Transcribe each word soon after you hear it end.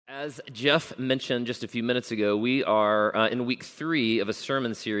As Jeff mentioned just a few minutes ago, we are in week 3 of a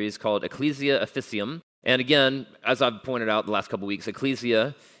sermon series called Ecclesia Officium. And again, as I've pointed out the last couple weeks,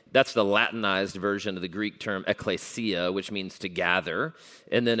 Ecclesia, that's the Latinized version of the Greek term ecclesia, which means to gather.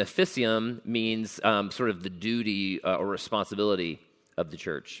 And then officium means sort of the duty or responsibility of the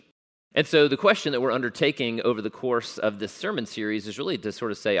church. And so the question that we're undertaking over the course of this sermon series is really to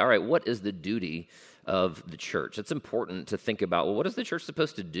sort of say, all right, what is the duty of the church? It's important to think about, well, what is the church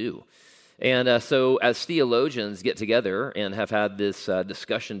supposed to do? And so as theologians get together and have had this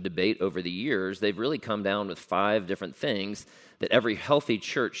discussion, debate over the years, they've really come down with 5 different things that every healthy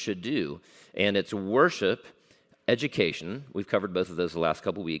church should do. And it's worship, education. We've covered both of those the last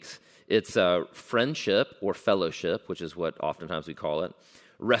couple weeks. It's friendship or fellowship, which is what oftentimes we call it.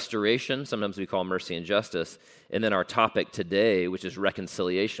 Restoration, sometimes we call mercy and justice, and then our topic today, which is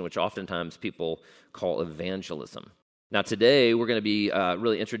reconciliation, which oftentimes people call evangelism. Now today, we're going to be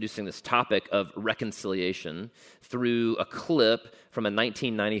really introducing this topic of reconciliation through a clip from a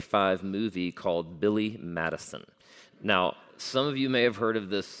 1995 movie called Billy Madison. Now, some of you may have heard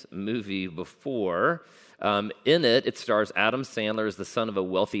of this movie before. In it, it stars Adam Sandler as the son of a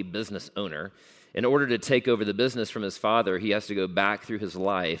wealthy business owner. In order to take over the business from his father, he has to go back through his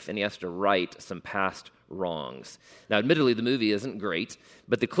life and he has to right some past wrongs. Now, admittedly, the movie isn't great,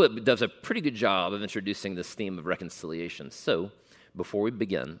 but the clip does a pretty good job of introducing this theme of reconciliation. So, before we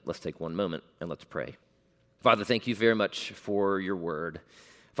begin, let's take one moment and let's pray. Father, thank you very much for your word.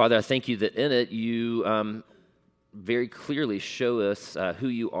 Father, I thank you that in it you very clearly show us who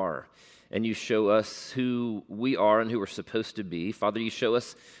you are. And you show us who we are and who we're supposed to be. Father, you show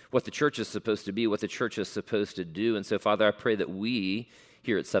us what the church is supposed to be, what the church is supposed to do. And so, Father, I pray that we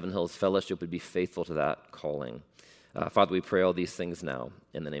here at Seven Hills Fellowship would be faithful to that calling. Father, we pray all these things now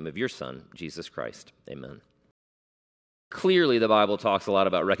in the name of your Son, Jesus Christ. Amen. Clearly, the Bible talks a lot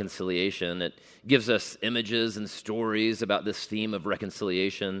about reconciliation. It gives us images and stories about this theme of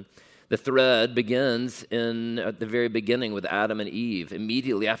reconciliation. The thread begins at the very beginning with Adam and Eve.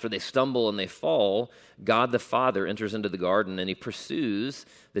 Immediately after they stumble and they fall, God the Father enters into the garden and he pursues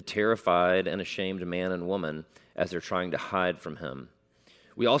the terrified and ashamed man and woman as they're trying to hide from him.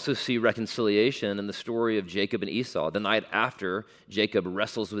 We also see reconciliation in the story of Jacob and Esau. The night after, Jacob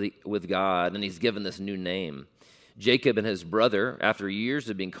wrestles with God and he's given this new name. Jacob and his brother, after years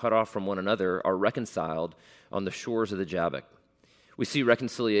of being cut off from one another, are reconciled on the shores of the Jabbok. We see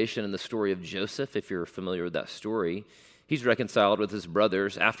reconciliation in the story of Joseph, if you're familiar with that story. He's reconciled with his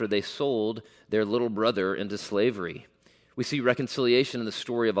brothers after they sold their little brother into slavery. We see reconciliation in the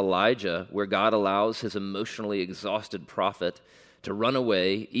story of Elijah, where God allows his emotionally exhausted prophet to run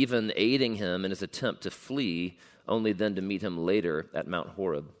away, even aiding him in his attempt to flee, only then to meet him later at Mount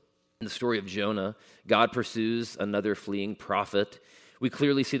Horeb. In the story of Jonah, God pursues another fleeing prophet. We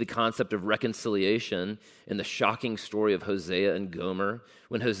clearly see the concept of reconciliation in the shocking story of Hosea and Gomer,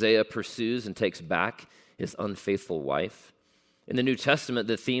 when Hosea pursues and takes back his unfaithful wife. In the New Testament,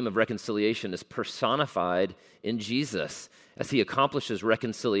 the theme of reconciliation is personified in Jesus as he accomplishes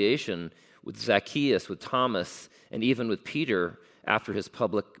reconciliation with Zacchaeus, with Thomas, and even with Peter after his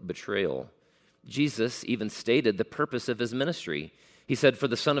public betrayal. Jesus even stated the purpose of his ministry. He said, "For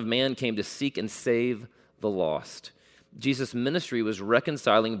the Son of Man came to seek and save the lost." Jesus' ministry was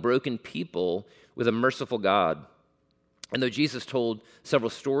reconciling broken people with a merciful God. And though Jesus told several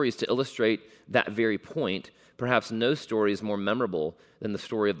stories to illustrate that very point, perhaps no story is more memorable than the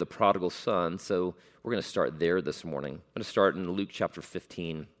story of the prodigal son. So we're going to start there this morning. I'm going to start in Luke chapter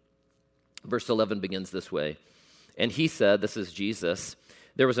 15. Verse 11 begins this way. And he said, this is Jesus,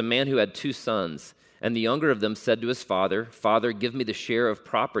 "There was a man who had 2 sons, and the younger of them said to his father, 'Father, give me the share of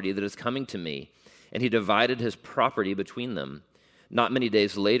property that is coming to me.' And he divided his property between them. Not many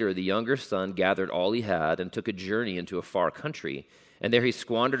days later, the younger son gathered all he had and took a journey into a far country. And there he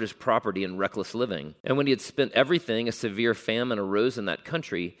squandered his property in reckless living. And when he had spent everything, a severe famine arose in that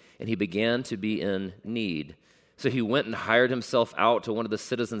country, and he began to be in need. So he went and hired himself out to one of the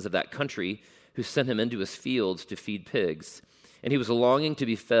citizens of that country, who sent him into his fields to feed pigs. And he was longing to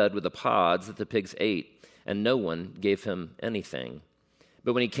be fed with the pods that the pigs ate, and no one gave him anything.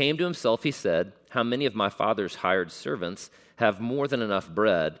 But when he came to himself, he said, 'How many of my father's hired servants have more than enough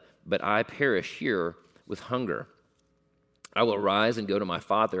bread, but I perish here with hunger? I will rise and go to my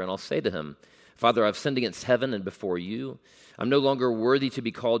father, and I'll say to him, Father, I've sinned against heaven and before you. I'm no longer worthy to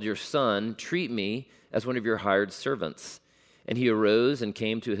be called your son. Treat me as one of your hired servants.' And he arose and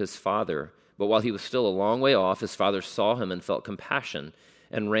came to his father. But while he was still a long way off, his father saw him and felt compassion,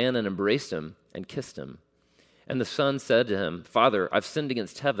 and ran and embraced him and kissed him. And the son said to him, 'Father, I've sinned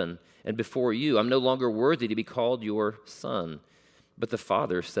against heaven and before you. I'm no longer worthy to be called your son.' But the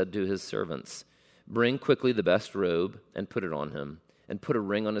father said to his servants, 'Bring quickly the best robe and put it on him, and put a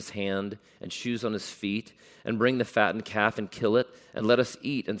ring on his hand and shoes on his feet, and bring the fattened calf and kill it, and let us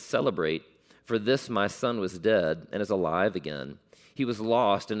eat and celebrate. For this my son was dead and is alive again. He was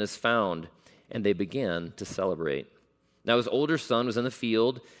lost and is found.' And they began to celebrate. Now his older son was in the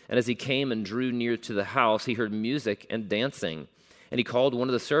field, and as he came and drew near to the house, he heard music and dancing. And he called one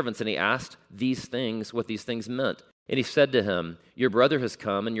of the servants, and he asked what these things meant. And he said to him, 'Your brother has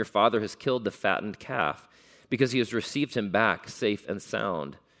come, and your father has killed the fattened calf, because he has received him back safe and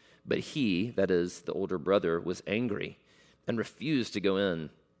sound.' But he," that is, the older brother, "was angry and refused to go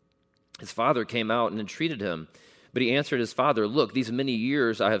in. His father came out and entreated him. But he answered his father, 'Look, these many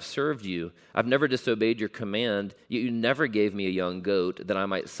years I have served you. I've never disobeyed your command, yet you never gave me a young goat that I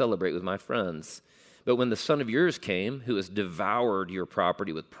might celebrate with my friends. But when the son of yours came, who has devoured your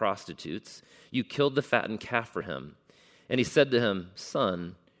property with prostitutes, you killed the fattened calf for him.' And he said to him,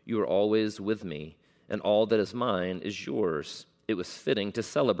 'Son, you are always with me, and all that is mine is yours. It was fitting to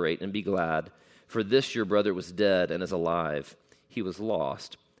celebrate and be glad, for this your brother was dead and is alive. He was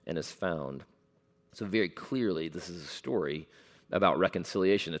lost and is found.'" So very clearly, this is a story about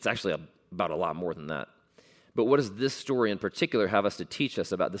reconciliation. It's actually about a lot more than that. But what does this story in particular have us to teach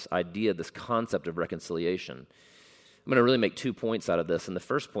us about this idea, this concept of reconciliation? I'm going to really make 2 points out of this. And the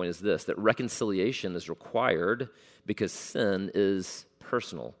first point is this, that reconciliation is required because sin is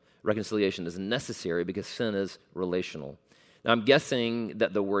personal. Reconciliation is necessary because sin is relational. Now, I'm guessing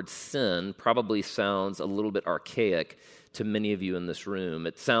that the word sin probably sounds a little bit archaic to many of you in this room.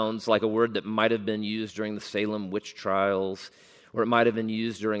 It sounds like a word that might have been used during the Salem witch trials, or it might have been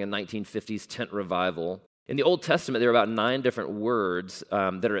used during a 1950s tent revival. In the Old Testament, there are about 9 different words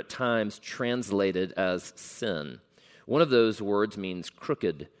that are at times translated as sin. One of those words means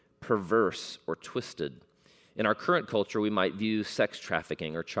crooked, perverse, or twisted. In our current culture, we might view sex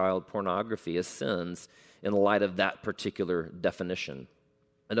trafficking or child pornography as sins in light of that particular definition.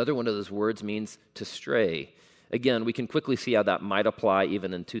 Another one of those words means to stray. Again, we can quickly see how that might apply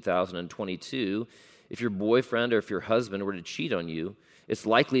even in 2022. If your boyfriend or if your husband were to cheat on you, it's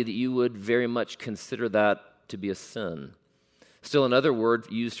likely that you would very much consider that to be a sin. Still, another word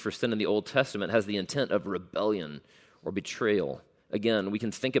used for sin in the Old Testament has the intent of rebellion or betrayal. Again, we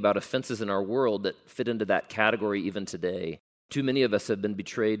can think about offenses in our world that fit into that category even today. Too many of us have been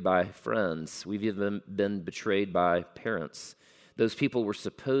betrayed by friends. We've even been betrayed by parents. Those people were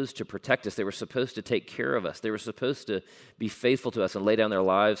supposed to protect us. They were supposed to take care of us. They were supposed to be faithful to us and lay down their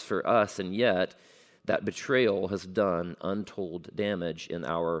lives for us, and yet that betrayal has done untold damage in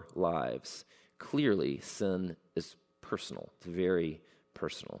our lives. Clearly, sin is personal. It's very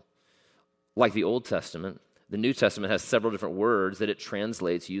personal. Like the Old Testament, the New Testament has several different words that it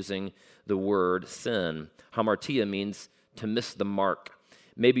translates using the word sin. Hamartia means to miss the mark.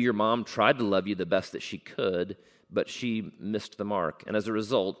 Maybe your mom tried to love you the best that she could, but she missed the mark. And as a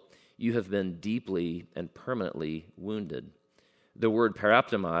result, you have been deeply and permanently wounded. The word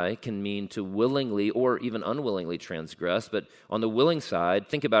paraptomai can mean to willingly or even unwillingly transgress, but on the willing side,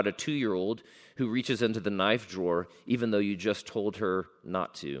 think about a 2-year-old who reaches into the knife drawer even though you just told her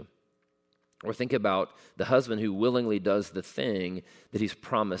not to. Or think about the husband who willingly does the thing that he's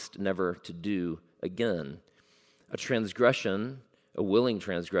promised never to do again. A transgression, a willing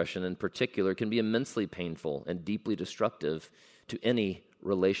transgression in particular, can be immensely painful and deeply destructive to any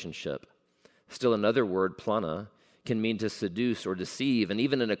relationship. Still, another word, plana, can mean to seduce or deceive, and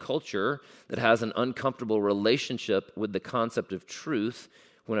even in a culture that has an uncomfortable relationship with the concept of truth,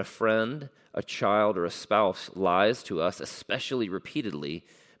 when a friend, a child, or a spouse lies to us, especially repeatedly,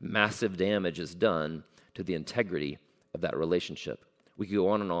 massive damage is done to the integrity of that relationship. We could go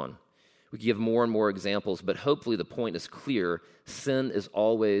on and on. We could give more and more examples, but hopefully the point is clear. Sin is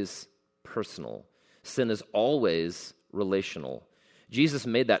always personal. Sin is always relational. Jesus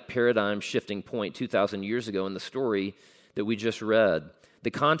made that paradigm-shifting point 2,000 years ago in the story that we just read.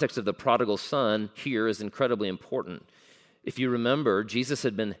 The context of the prodigal son here is incredibly important. If you remember, Jesus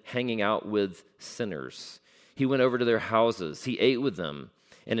had been hanging out with sinners. He went over to their houses. He ate with them.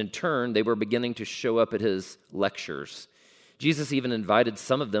 And in turn, they were beginning to show up at his lectures. Jesus even invited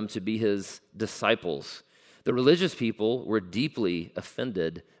some of them to be his disciples. The religious people were deeply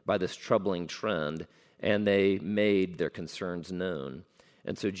offended by this troubling trend, and they made their concerns known.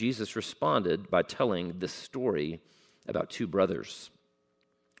 And so Jesus responded by telling this story about 2 brothers.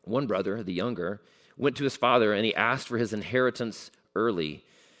 One brother, the younger, went to his father and he asked for his inheritance early.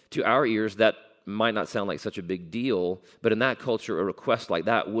 To our ears, that might not sound like such a big deal, but in that culture, a request like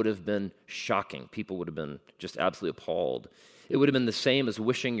that would have been shocking. People would have been just absolutely appalled. It would have been the same as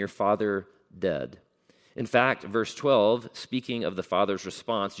wishing your father dead. In fact, verse 12, speaking of the father's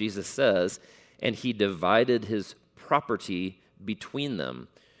response, Jesus says, "And he divided his property between them."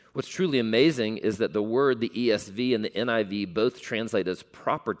 What's truly amazing is that the word the ESV and the NIV both translate as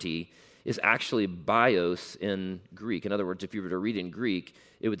property is actually bios in Greek. In other words, if you were to read in Greek,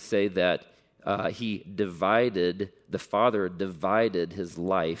 it would say that the father divided his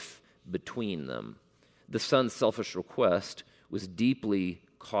life between them. The son's selfish request was deeply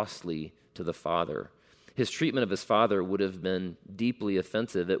costly to the father. His treatment of his father would have been deeply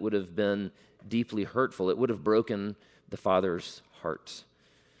offensive. It would have been deeply hurtful. It would have broken the father's heart.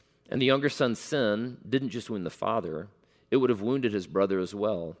 And the younger son's sin didn't just wound the father, it would have wounded his brother as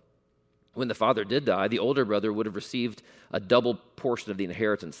well. When the father did die, the older brother would have received a double portion of the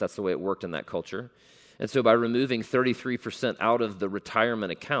inheritance. That's the way it worked in that culture. And so by removing 33% out of the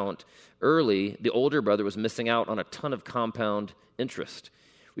retirement account early, the older brother was missing out on a ton of compound interest.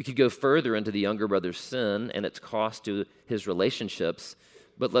 We could go further into the younger brother's sin and its cost to his relationships,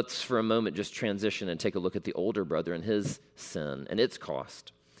 but let's for a moment just transition and take a look at the older brother and his sin and its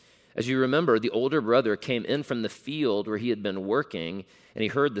cost. As you remember, the older brother came in from the field where he had been working, and he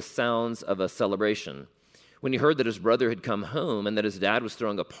heard the sounds of a celebration. When he heard that his brother had come home and that his dad was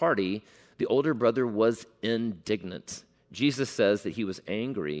throwing a party, the older brother was indignant. Jesus says that he was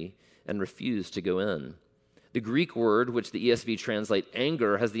angry and refused to go in. The Greek word, which the ESV translate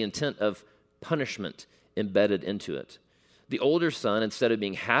anger, has the intent of punishment embedded into it. The older son, instead of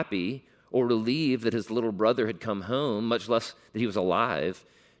being happy or relieved that his little brother had come home, much less that he was alive,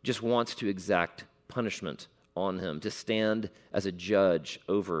 just wants to exact punishment on him, to stand as a judge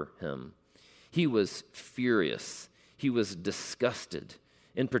over him. He was furious. He was disgusted.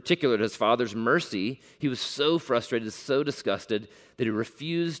 In particular, at his father's mercy, he was so frustrated, so disgusted, that he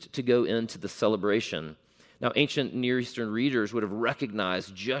refused to go into the celebration. Now, ancient Near Eastern readers would have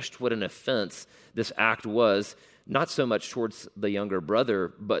recognized just what an offense this act was, not so much towards the younger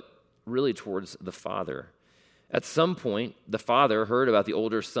brother, but really towards the father. At some point, the father heard about the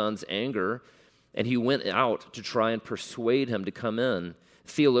older son's anger, and he went out to try and persuade him to come in.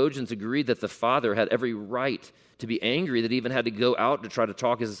 Theologians agreed that the father had every right to be angry, that he even had to go out to try to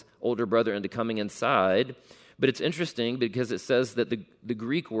talk his older brother into coming inside. But it's interesting because it says that the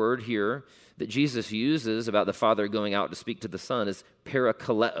Greek word here that Jesus uses about the father going out to speak to the son is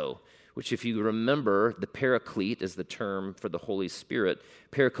parakaleo, which, if you remember, the paraclete is the term for the Holy Spirit.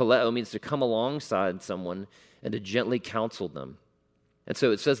 Parakaleo means to come alongside someone and to gently counsel them. And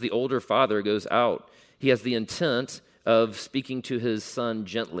so it says the older father goes out. He has the intent of speaking to his son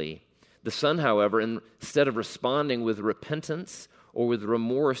gently. The son, however, instead of responding with repentance or with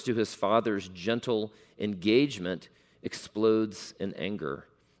remorse to his father's gentle engagement, explodes in anger.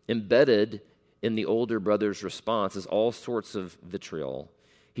 Embedded in the older brother's response is all sorts of vitriol.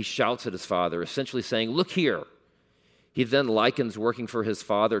 He shouts at his father, essentially saying, "Look here." He then likens working for his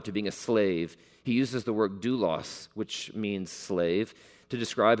father to being a slave. He uses the word doulos, which means slave, to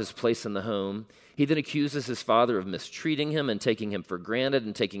describe his place in the home. He then accuses his father of mistreating him and taking him for granted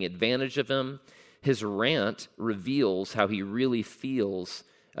and taking advantage of him. His rant reveals how he really feels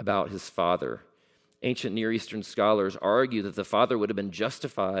about his father. Ancient Near Eastern scholars argue that the father would have been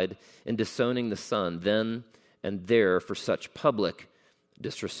justified in disowning the son then and there for such public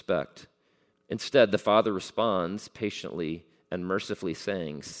disrespect. Instead, the father responds patiently and mercifully,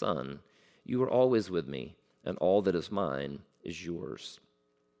 saying, "Son, you are always with me, and all that is mine is yours."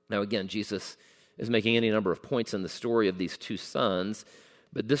 Now again, Jesus is making any number of points in the story of these two sons,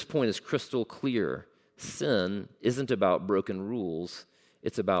 but this point is crystal clear. Sin isn't about broken rules,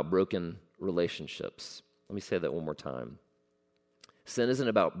 it's about broken relationships. Let me say that one more time. Sin isn't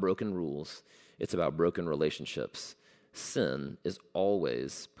about broken rules, it's about broken relationships. Sin is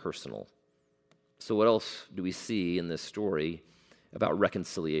always personal. So what else do we see in this story about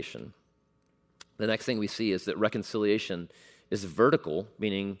reconciliation? The next thing we see is that reconciliation is vertical,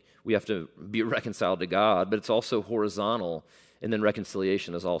 meaning we have to be reconciled to God, but it's also horizontal, and then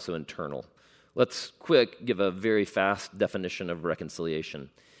reconciliation is also internal. Let's give a very fast definition of reconciliation.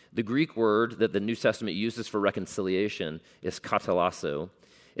 The Greek word that the New Testament uses for reconciliation is katalasso.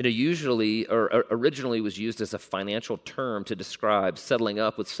 It originally was used as a financial term to describe settling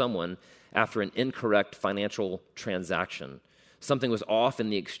up with someone after an incorrect financial transaction. Something was off in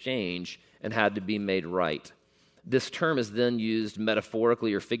the exchange and had to be made right. This term is then used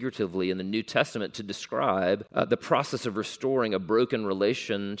metaphorically or figuratively in the New Testament to describe the process of restoring a broken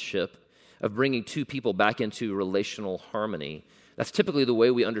relationship, of bringing two people back into relational harmony. That's typically the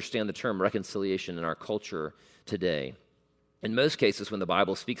way we understand the term reconciliation in our culture today. In most cases, when the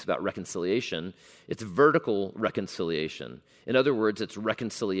Bible speaks about reconciliation, it's vertical reconciliation. In other words, it's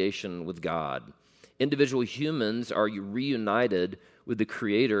reconciliation with God. individual humans are reunited with the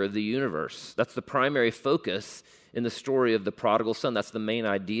creator of the universe. That's the primary focus in the story of the prodigal son. That's the main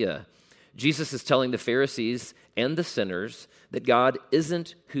idea. Jesus is telling the Pharisees and the sinners that God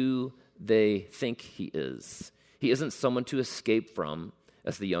isn't who they think he is. He isn't someone to escape from,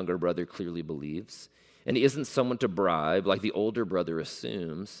 as the younger brother clearly believes. And he isn't someone to bribe, like the older brother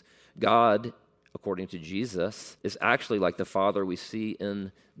assumes. God, according to Jesus, is actually like the Father we see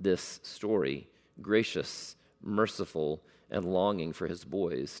in this story, gracious, merciful, and longing for his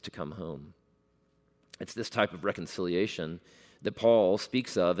boys to come home. It's this type of reconciliation that Paul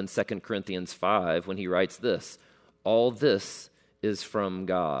speaks of in 2 Corinthians 5 when he writes this: all this is from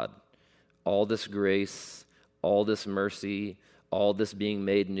God. All this grace, all this mercy, all this being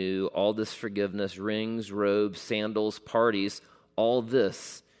made new, all this forgiveness, rings, robes, sandals, parties, all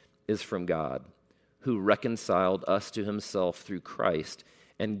this is from God, who reconciled us to himself through Christ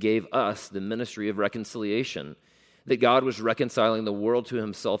and gave us the ministry of reconciliation. That God was reconciling the world to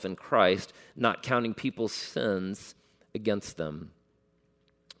himself in Christ, not counting people's sins against them.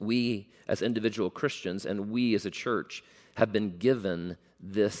 We, as individual Christians, and we as a church, have been given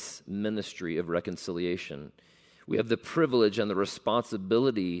this ministry of reconciliation. We have the privilege and the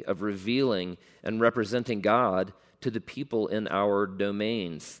responsibility of revealing and representing God to the people in our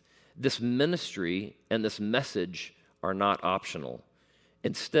domains. This ministry and this message are not optional.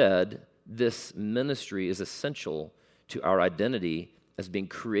 Instead, this ministry is essential to our identity as being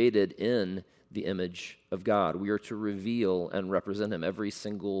created in the image of God. We are to reveal and represent him, every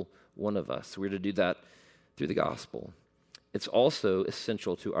single one of us. We're to do that through the gospel. It's also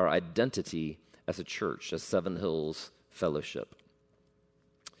essential to our identity as a church, as Seven Hills Fellowship.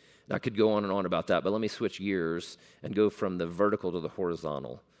 Now, I could go on and on about that, but let me switch gears and go from the vertical to the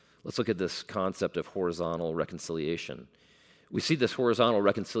horizontal. Let's look at this concept of horizontal reconciliation. We see this horizontal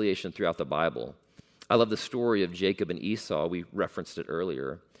reconciliation throughout the Bible. I love the story of Jacob and Esau. We referenced it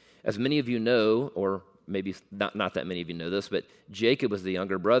earlier. As many of you know, or maybe not that many of you know this, but Jacob was the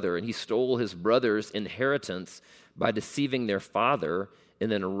younger brother, and he stole his brother's inheritance by deceiving their father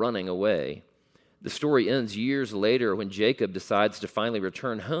and then running away. The story ends years later when Jacob decides to finally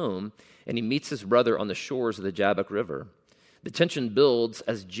return home, and he meets his brother on the shores of the Jabbok River. The tension builds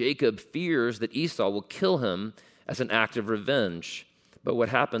as Jacob fears that Esau will kill him as an act of revenge. But what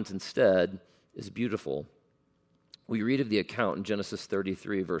happens instead is beautiful. We read of the account in Genesis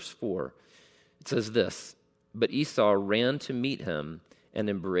 33, verse 4. It says this: "But Esau ran to meet him and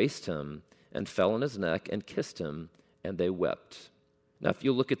embraced him and fell on his neck and kissed him, and they wept." Now, if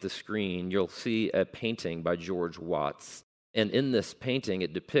you look at the screen, you'll see a painting by George Watts. And in this painting,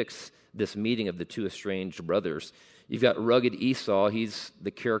 it depicts this meeting of the two estranged brothers. You've got rugged Esau, he's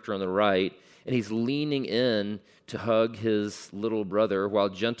the character on the right, and he's leaning in to hug his little brother, while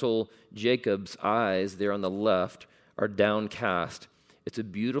gentle Jacob's eyes there on the left are downcast. It's a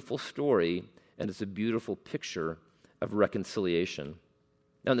beautiful story, and it's a beautiful picture of reconciliation.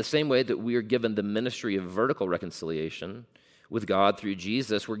 Now, in the same way that we are given the ministry of vertical reconciliation with God through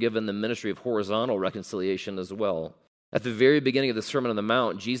Jesus, we're given the ministry of horizontal reconciliation as well. At the very beginning of the Sermon on the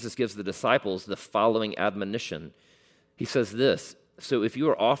Mount, Jesus gives the disciples the following admonition. He says this: "So if you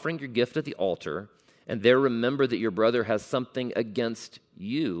are offering your gift at the altar, and there remember that your brother has something against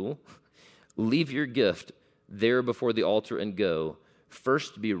you, leave your gift there before the altar and go.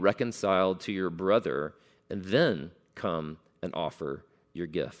 First be reconciled to your brother, and then come and offer your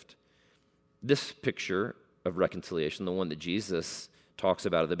gift." This picture of reconciliation, the one that Jesus talks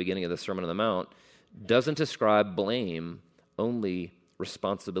about at the beginning of the Sermon on the Mount, doesn't describe blame, only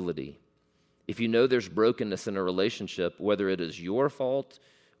responsibility. If you know there's brokenness in a relationship, whether it is your fault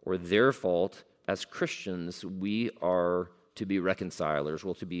or their fault, as Christians, we are to be reconcilers.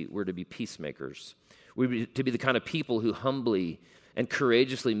 We're to be peacemakers. We're to be the kind of people who humbly and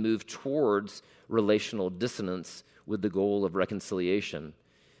courageously move towards relational dissonance with the goal of reconciliation.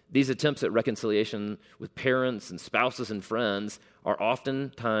 These attempts at reconciliation with parents and spouses and friends are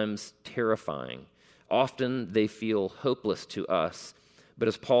oftentimes terrifying. Often they feel hopeless to us. But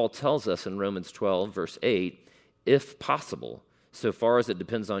as Paul tells us in Romans 12, verse 8, if possible, so far as it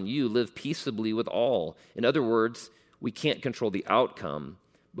depends on you, live peaceably with all. In other words, we can't control the outcome,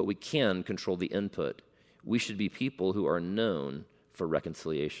 but we can control the input. We should be people who are known for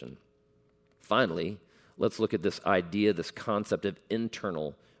reconciliation. Finally, let's look at this idea, this concept of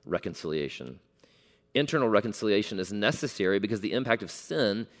internal reconciliation. Internal reconciliation is necessary because the impact of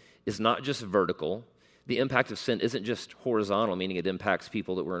sin is not just vertical. The impact of sin isn't just horizontal, meaning it impacts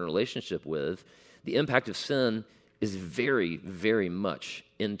people that we're in a relationship with. The impact of sin is very, very much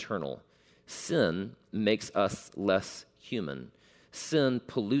internal. Sin makes us less human. Sin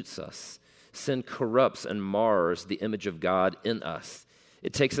pollutes us. Sin corrupts and mars the image of God in us.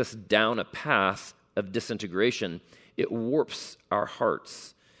 It takes us down a path of disintegration. It warps our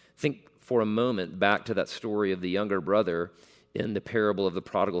hearts. Think for a moment back to that story of the younger brother in the parable of the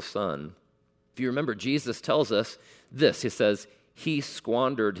prodigal son. If you remember, Jesus tells us this. He says, he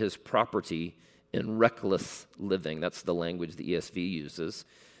squandered his property in reckless living. That's the language the ESV uses.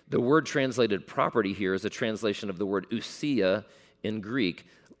 The word translated property here is a translation of the word ousia in Greek.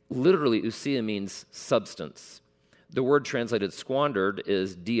 Literally, ousia means substance. The word translated squandered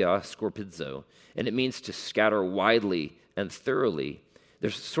is dia scorpidzo, and it means to scatter widely and thoroughly.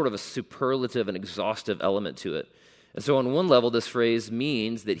 There's sort of a superlative and exhaustive element to it. And so on one level, this phrase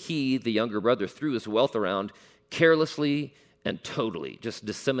means that he, the younger brother, threw his wealth around carelessly and totally, just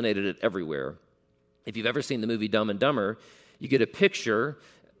disseminated it everywhere. If you've ever seen the movie Dumb and Dumber, you get a picture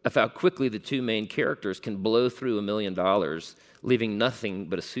of how quickly the two main characters can blow through $1 million, leaving nothing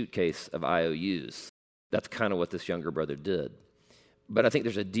but a suitcase of IOUs. That's kind of what this younger brother did. But I think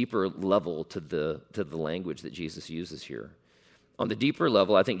there's a deeper level to the language that Jesus uses here. On the deeper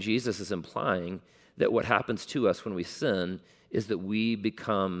level, I think Jesus is implying that what happens to us when we sin is that we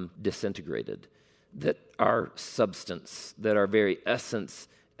become disintegrated, that our substance, that our very essence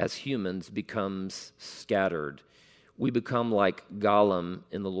as humans becomes scattered. We become like Gollum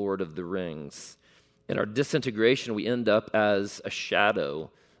in The Lord of the Rings. In our disintegration, we end up as a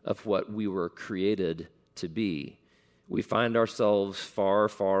shadow of what we were created to be. We find ourselves far,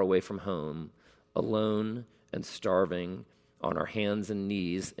 far away from home, alone and starving, on our hands and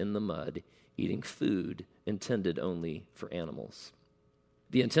knees in the mud, eating food intended only for animals.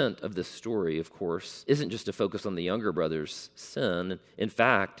 The intent of this story, of course, isn't just to focus on the younger brother's sin. In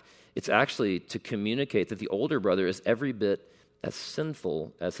fact, it's actually to communicate that the older brother is every bit as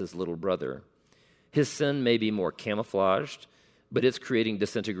sinful as his little brother. His sin may be more camouflaged, but it's creating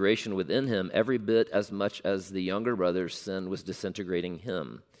disintegration within him every bit as much as the younger brother's sin was disintegrating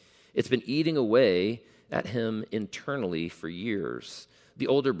him. It's been eating away at him internally for years. The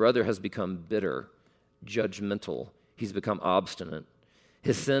older brother has become bitter, judgmental. He's become obstinate.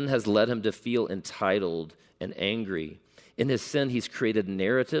 His sin has led him to feel entitled and angry. In his sin, he's created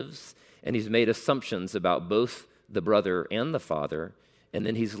narratives and he's made assumptions about both the brother and the father, and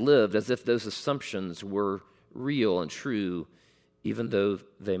then he's lived as if those assumptions were real and true, even though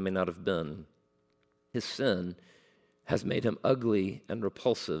they may not have been. His sin has made him ugly and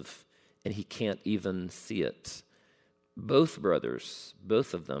repulsive, and he can't even see it. Both brothers,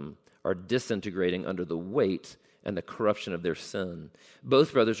 both of them, are disintegrating under the weight and the corruption of their sin.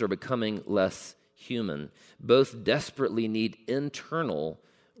 Both brothers are becoming less human. Both desperately need internal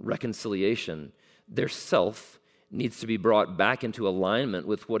reconciliation. Their self needs to be brought back into alignment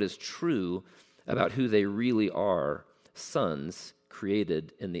with what is true about who they really are, sons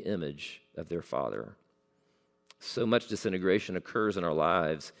created in the image of their Father. So much disintegration occurs in our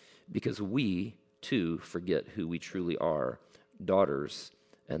lives because we, too, forget who we truly are, daughters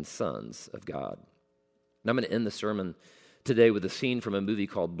and sons of God. And I'm going to end the sermon today with a scene from a movie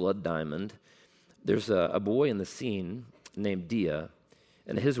called Blood Diamond. There's a boy in the scene named Dia,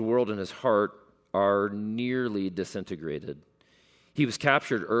 and his world and his heart are nearly disintegrated. He was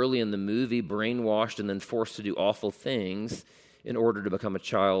captured early in the movie, brainwashed, and then forced to do awful things in order to become a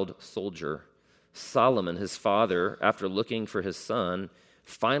child soldier. Solomon, his father, after looking for his son,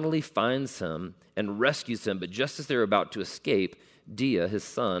 finally finds him and rescues him, but just as they're about to escape, Dia, his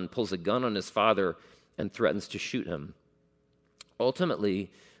son, pulls a gun on his father and threatens to shoot him.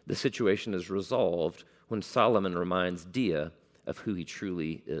 Ultimately, the situation is resolved when Solomon reminds Dia of who he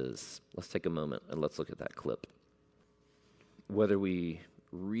truly is. Let's take a moment and let's look at that clip. Whether we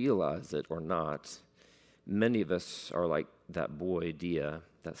realize it or not, many of us are like that boy, Dia,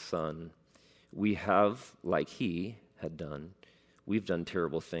 that son. We have, like he had done, we've done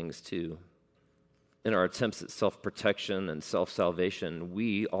terrible things too. In our attempts at self-protection and self-salvation,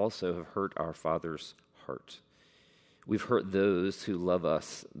 we also have hurt our Father's heart. We've hurt those who love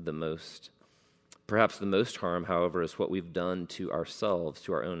us the most. Perhaps the most harm, however, is what we've done to ourselves,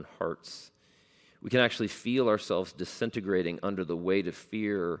 to our own hearts. We can actually feel ourselves disintegrating under the weight of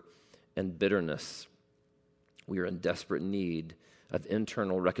fear and bitterness. We are in desperate need of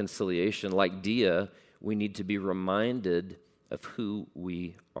internal reconciliation. Like Dia, we need to be reminded of who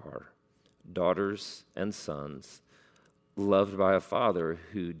we are, daughters and sons, loved by a Father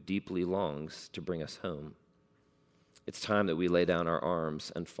who deeply longs to bring us home. It's time that we lay down our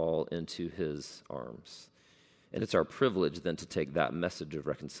arms and fall into his arms. And it's our privilege then to take that message of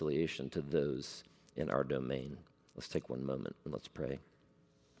reconciliation to those in our domain. Let's take one moment and let's pray.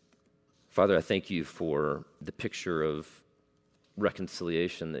 Father, I thank you for the picture of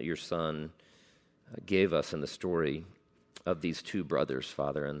reconciliation that your Son gave us in the story of these two brothers,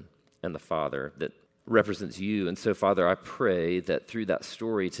 Father, and the Father that represents you. And so, Father, I pray that through that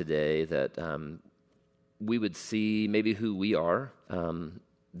story today that we would see maybe who we are,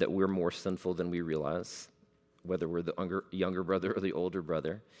 that we're more sinful than we realize, whether we're the younger brother or the older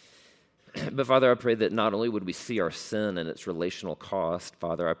brother. But, Father, I pray that not only would we see our sin and its relational cost,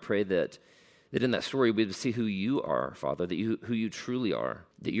 Father, I pray that in that story we would see who you are, Father, who you truly are,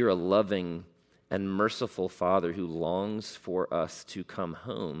 that you're a loving and merciful Father who longs for us to come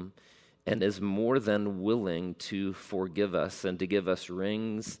home and is more than willing to forgive us and to give us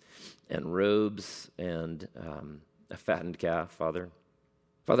rings and robes and a fattened calf, Father.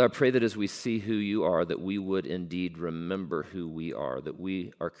 Father, I pray that as we see who you are, that we would indeed remember who we are, that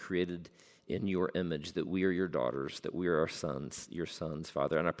we are created in your image, that we are your daughters, that we are your sons,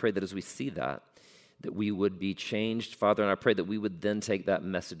 Father. And I pray that as we see that we would be changed, Father, and I pray that we would then take that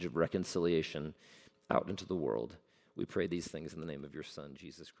message of reconciliation out into the world. We pray these things in the name of your Son,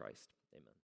 Jesus Christ. Amen.